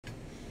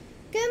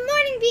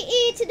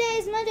WBE. Today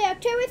is Monday,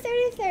 October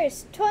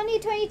 31st,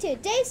 2022,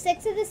 day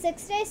 6 of the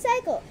 6-day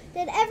cycle.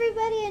 Did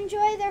everybody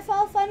enjoy their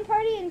fall fun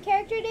party and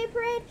character day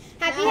parade?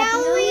 Happy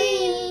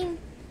Halloween!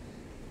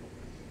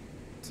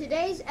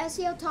 Today's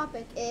SEL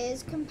topic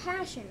is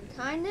compassion.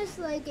 Kindness,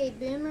 like a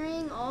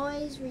boomerang,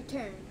 always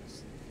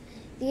returns.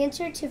 The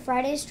answer to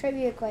Friday's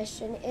trivia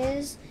question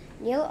is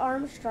Neil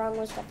Armstrong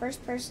was the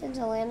first person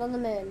to land on the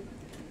moon.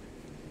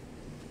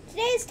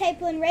 Today's Type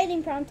 1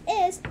 rating prompt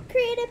is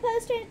create a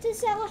poster to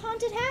sell a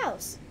haunted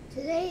house.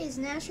 Today is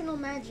National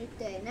Magic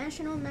Day.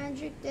 National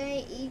Magic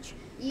Day each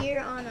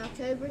year on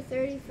October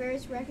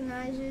 31st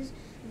recognizes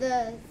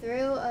the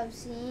thrill of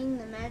seeing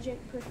the magic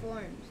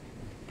performed.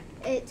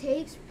 It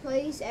takes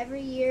place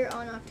every year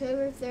on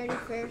October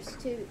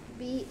 31st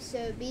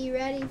so be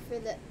ready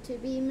to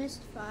be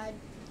mystified.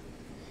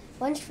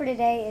 Lunch for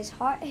today is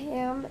hot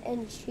ham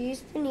and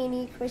cheese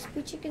panini,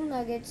 crispy chicken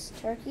nuggets,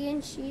 turkey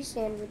and cheese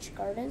sandwich,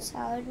 garden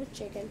salad with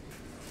chicken,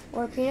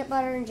 or peanut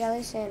butter and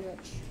jelly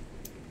sandwich.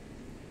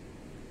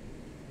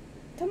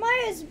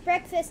 Tomorrow's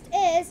breakfast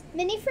is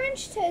mini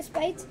French toast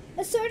bites,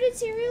 assorted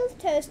cereal with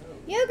toast,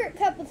 yogurt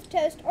cup with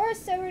toast, or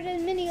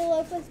assorted mini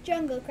loaf with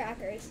jungle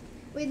crackers.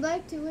 We'd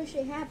like to wish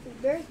a happy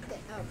birthday.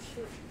 Oh,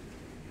 shoot.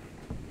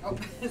 Oh,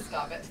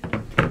 stop it.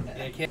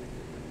 Yeah, you can't.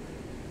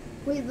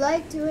 We'd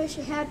like to wish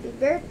a happy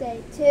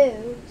birthday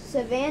to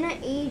Savannah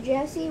E.,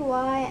 Jesse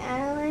Y.,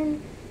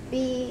 Alan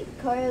B.,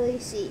 Carly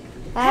C.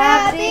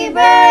 Happy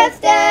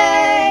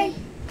birthday!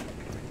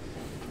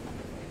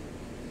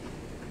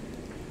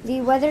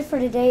 The weather for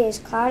today is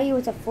cloudy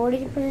with a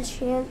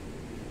 40%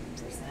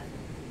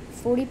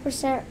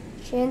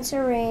 chance of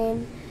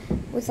rain,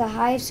 with a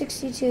high of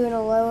 62 and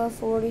a low of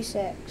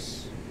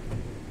 46.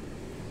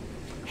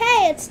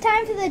 Hey, it's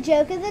time for the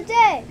joke of the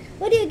day.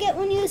 What do you get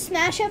when you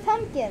smash a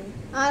pumpkin?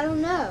 I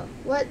don't know.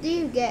 What do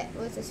you get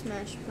with a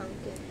smashed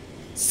pumpkin?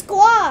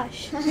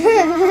 Squash!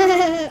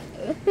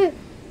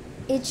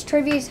 It's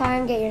trivia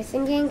time. Get your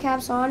thinking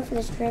caps on for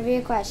this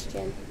trivia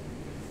question.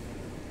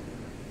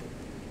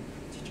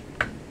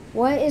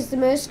 What is the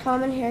most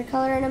common hair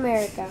color in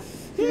America?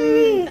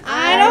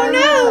 I don't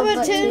know,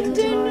 but tune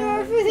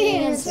in for the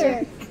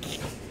answer.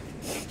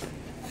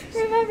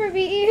 Remember,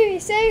 be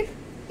safe.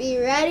 Be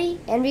ready.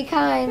 And be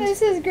kind.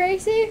 This is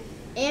Gracie.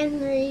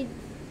 And Reed.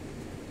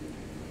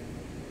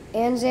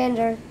 And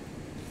Xander.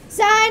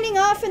 Signing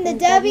off from the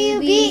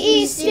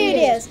WBE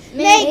studios.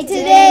 Make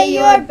today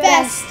your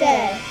best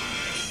day.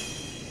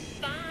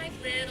 5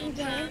 little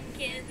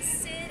pumpkins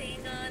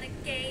sitting on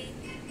a gate.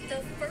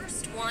 The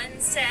first one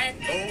said,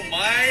 "Oh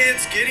my,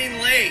 it's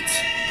getting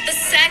late." the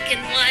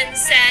second one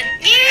said,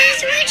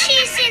 There's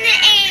witches in the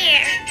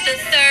air. the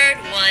third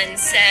one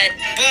said,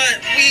 But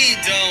we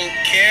don't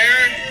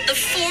care. the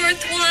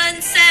fourth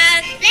one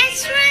said,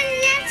 Let's run,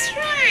 let's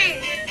run.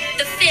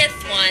 the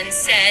fifth one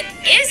said,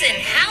 isn't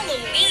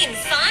Halloween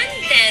fun?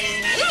 Then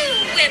woo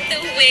went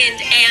the wind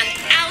and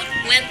out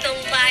went the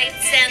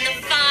lights and the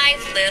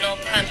 5 little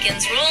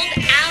pumpkins rolled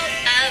out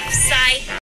of sight.